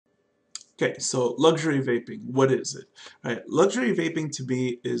Okay, so luxury vaping, what is it? Right, luxury vaping to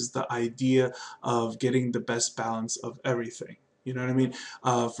me is the idea of getting the best balance of everything. You know what I mean?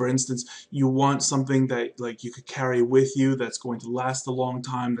 For instance, you want something that like you could carry with you that's going to last a long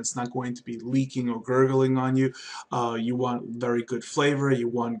time, that's not going to be leaking or gurgling on you. You want very good flavor, you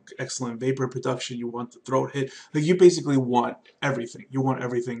want excellent vapor production, you want the throat hit. Like you basically want everything. You want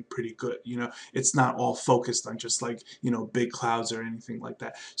everything pretty good. You know, it's not all focused on just like, big clouds or anything like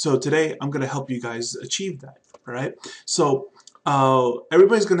that. So today I'm going to help you guys achieve that. All right. So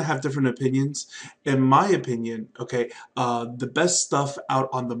everybody's going to have different opinions. In my opinion, okay, the best stuff out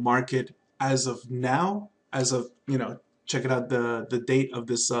on the market as of now, as of, check it out, the date of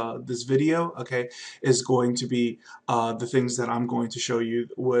this video, okay, is going to be the things that I'm going to show you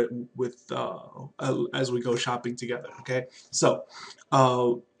as we go shopping together, okay? So,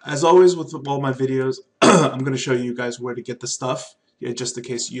 as always with all my videos, I'm going to show you guys where to get the stuff, yeah, just in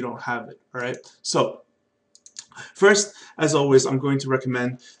case you don't have it, all right? So, first, as always, I'm going to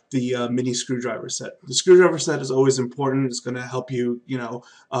recommend the mini screwdriver set. The screwdriver set is always important. It's going to help you,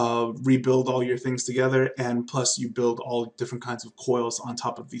 rebuild all your things together, and plus you build all different kinds of coils on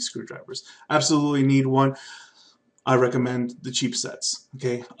top of these screwdrivers. Absolutely need one. I recommend the cheap sets.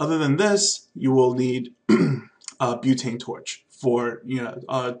 Okay. Other than this, you will need a butane torch for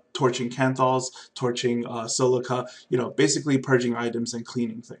torching canthols, torching silica, basically purging items and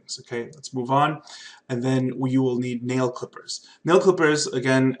cleaning things. Okay, let's move on. And then you will need nail clippers. Nail clippers,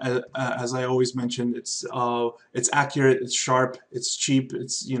 again, as I always mention, it's accurate, it's sharp, it's cheap.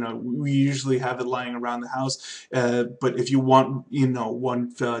 It's we usually have it lying around the house. But if you want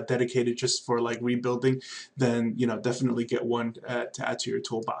one dedicated just for like rebuilding, then definitely get one to add to your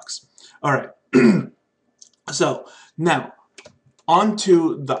toolbox. All right. So now, on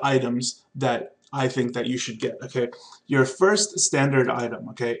to the items that I think that you should get, okay? Your first standard item,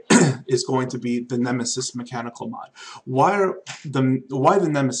 okay, is going to be the Nemesis mechanical mod. Why the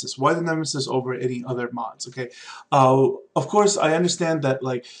Nemesis? Why the Nemesis over any other mods, okay? Of course, I understand that,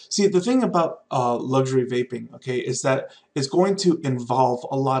 like, see, the thing about luxury vaping, okay, is that it's going to involve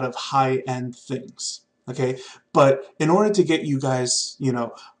a lot of high-end things. Okay, but in order to get you guys,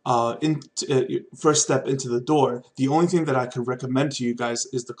 first step into the door, the only thing that I could recommend to you guys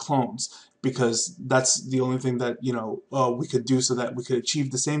is the clones, because that's the only thing that we could do so that we could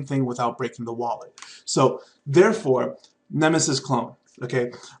achieve the same thing without breaking the wallet. So therefore, Nemesis clone.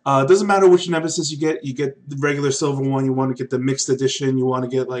 Okay, it doesn't matter which Nemesis you get the regular silver one, you want to get the mixed edition, you want to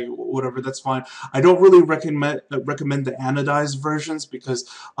get like whatever, that's fine. I don't really recommend the anodized versions because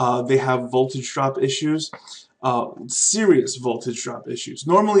they have voltage drop issues, serious voltage drop issues.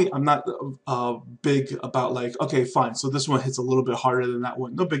 Normally, I'm not big about like, okay, fine, so this one hits a little bit harder than that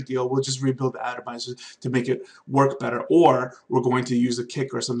one, no big deal, we'll just rebuild the atomizer to make it work better, or we're going to use a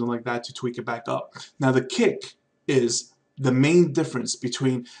kick or something like that to tweak it back up. Now the kick is the main difference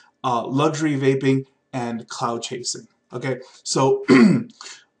between luxury vaping and cloud chasing. Okay, so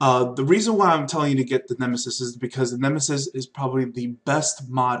the reason why I'm telling you to get the Nemesis is because the Nemesis is probably the best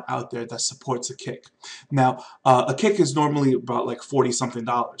mod out there that supports a kick. Now, a kick is normally about like $40-something,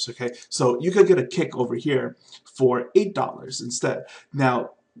 okay? So you could get a kick over here for $8 instead.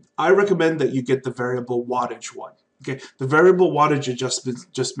 Now, I recommend that you get the variable wattage one. Okay, the variable wattage adjustment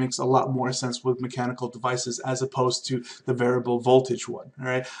just makes a lot more sense with mechanical devices as opposed to the variable voltage one. All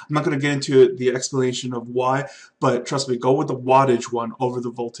right, I'm not going to get into the explanation of why, but trust me, go with the wattage one over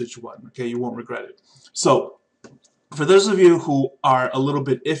the voltage one. Okay, you won't regret it. So, for those of you who are a little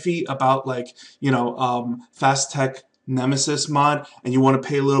bit iffy about like fast tech Nemesis mod and you want to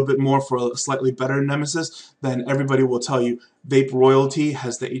pay a little bit more for a slightly better Nemesis, then everybody will tell you Vape Royalty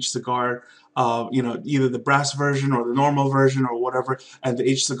has the H cigar, either the brass version or the normal version or whatever, and the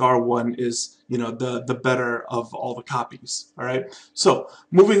H cigar one is the better of all the copies. All right, so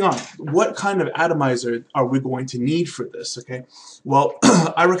moving on, what kind of atomizer are we going to need for this? Okay, well,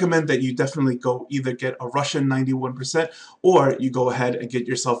 I recommend that you definitely go either get a Russian 91% or you go ahead and get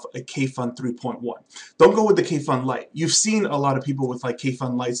yourself a K-Fun 3.1. Don't go with the K-Fun Light. You've seen a lot of people with like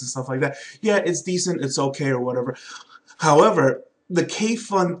K-Fun lights and stuff like that. Yeah, it's decent, it's okay or whatever. However, the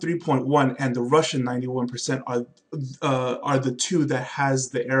K-Fun 3.1 and the Russian 91% are the two that has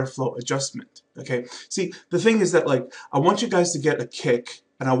the airflow adjustment. Okay, see, the thing is that like I want you guys to get a kick,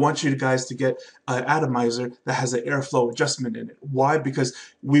 and I want you guys to get an atomizer that has an airflow adjustment in it. Why? Because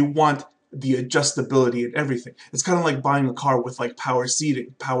we want the adjustability and everything. It's kind of like buying a car with like power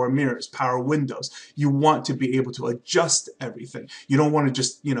seating, power mirrors, power windows. You want to be able to adjust everything. You don't want to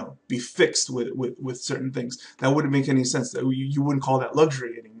just, you know, be fixed with certain things. That wouldn't make any sense. You wouldn't call that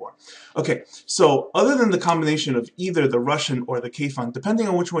luxury anymore. Okay, so other than the combination of either the Russian or the Kayfun, depending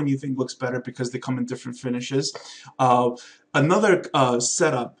on which one you think looks better because they come in different finishes, another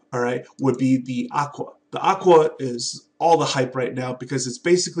setup, all right, would be the Aqua. The Aqua is all the hype right now because it's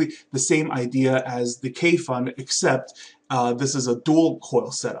basically the same idea as the Kayfun, except this is a dual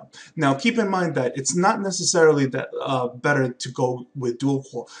coil setup. Now keep in mind that it's not necessarily that better to go with dual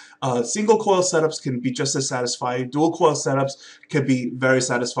coil. Single coil setups can be just as satisfying. Dual coil setups can be very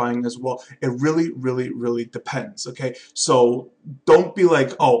satisfying as well. It really depends, okay? So don't be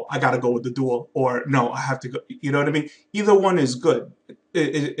like, oh, I gotta go with the dual, or no, I have to go, you know what I mean? Either one is good.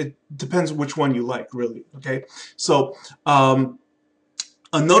 It depends which one you like, really, okay? So a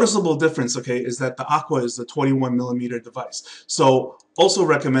noticeable difference, okay, is that the Aqua is the 21mm device. So also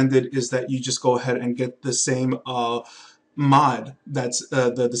recommended is that you just go ahead and get the same mod that's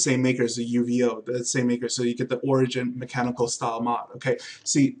the same maker as the UVO, the same maker, so you get the Origin mechanical style mod. Okay,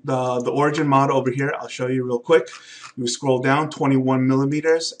 see the Origin mod over here, I'll show you real quick. You scroll down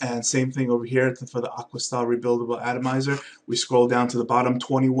 21mm, and same thing over here for the Aqua style rebuildable atomizer. We scroll down to the bottom,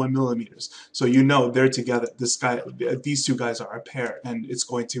 21mm. So you know they're together. These two guys are a pair, and it's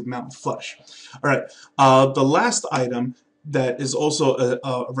going to mount flush. All right, the last item that is also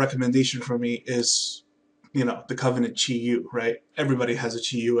a recommendation for me is, you know, the Covenant Qi-U, right? Everybody has a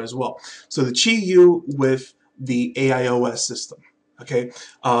Qi-U as well. So the Qi-U with the AIOS system, okay?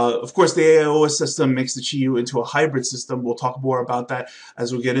 Of course, the AIOS system makes the Qi-U into a hybrid system. We'll talk more about that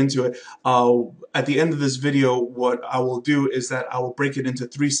as we get into it. At the end of this video, what I will do is that I will break it into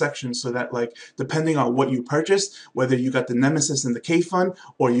 3 sections so that, like, depending on what you purchased, whether you got the Nemesis and the Kayfun,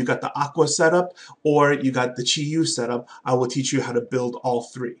 or you got the Aqua setup, or you got the Qi-U setup, I will teach you how to build all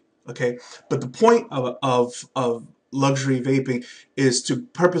 3. Okay, but the point of luxury vaping is to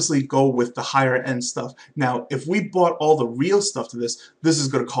purposely go with the higher end stuff. Now, if we bought all the real stuff to this is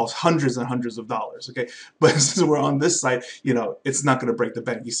going to cost hundreds and hundreds of dollars. Okay, but since we're on this site, you know, it's not going to break the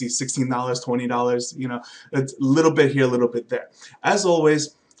bank. You see $16, $20, you know, it's a little bit here, a little bit there. As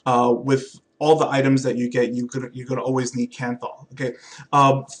always, with all the items that you get, you're gonna always need Kanthal. Okay,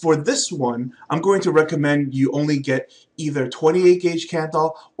 for this one, I'm going to recommend you only get either 28 gauge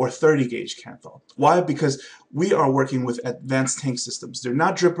Kanthal or 30 gauge Kanthal. Why? Because we are working with advanced tank systems. They're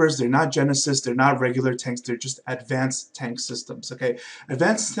not drippers, they're not Genesis, they're not regular tanks, they're just advanced tank systems. Okay,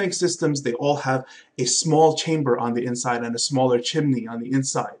 advanced tank systems, they all have a small chamber on the inside and a smaller chimney on the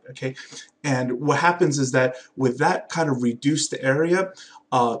inside. Okay, and what happens is that with that kind of reduced area,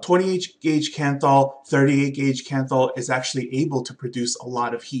 28 gauge Kanthal, 38 gauge Kanthal is actually able to produce a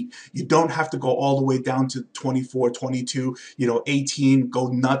lot of heat. You don't have to go all the way down to 24, 22, you know, 18, go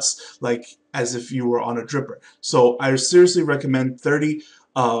nuts like as if you were on a dripper. So I seriously recommend 30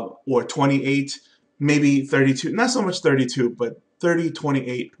 or 28, maybe 32, not so much 32, but 30,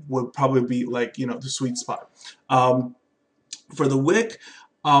 28 would probably be like, you know, the sweet spot. For the wick,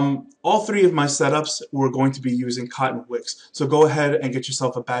 all 3 of my setups we're going to be using cotton wicks. So go ahead and get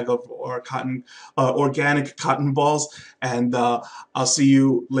yourself a bag of organic cotton balls, and I'll see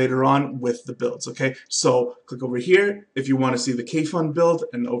you later on with the builds. Okay, so click over here if you want to see the Kayfun build,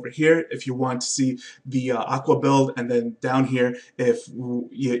 and over here if you want to see the Aqua build, and then down here if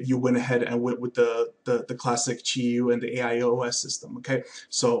you went ahead and went with the classic Qi-U and the AIOS system. Okay,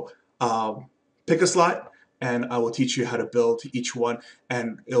 so pick a slot, and I will teach you how to build each one,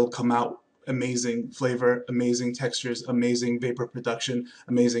 and it'll come out amazing flavor, amazing textures, amazing vapor production,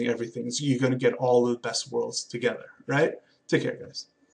 amazing everything. So you're going to get all of the best worlds together, right? Take care, guys.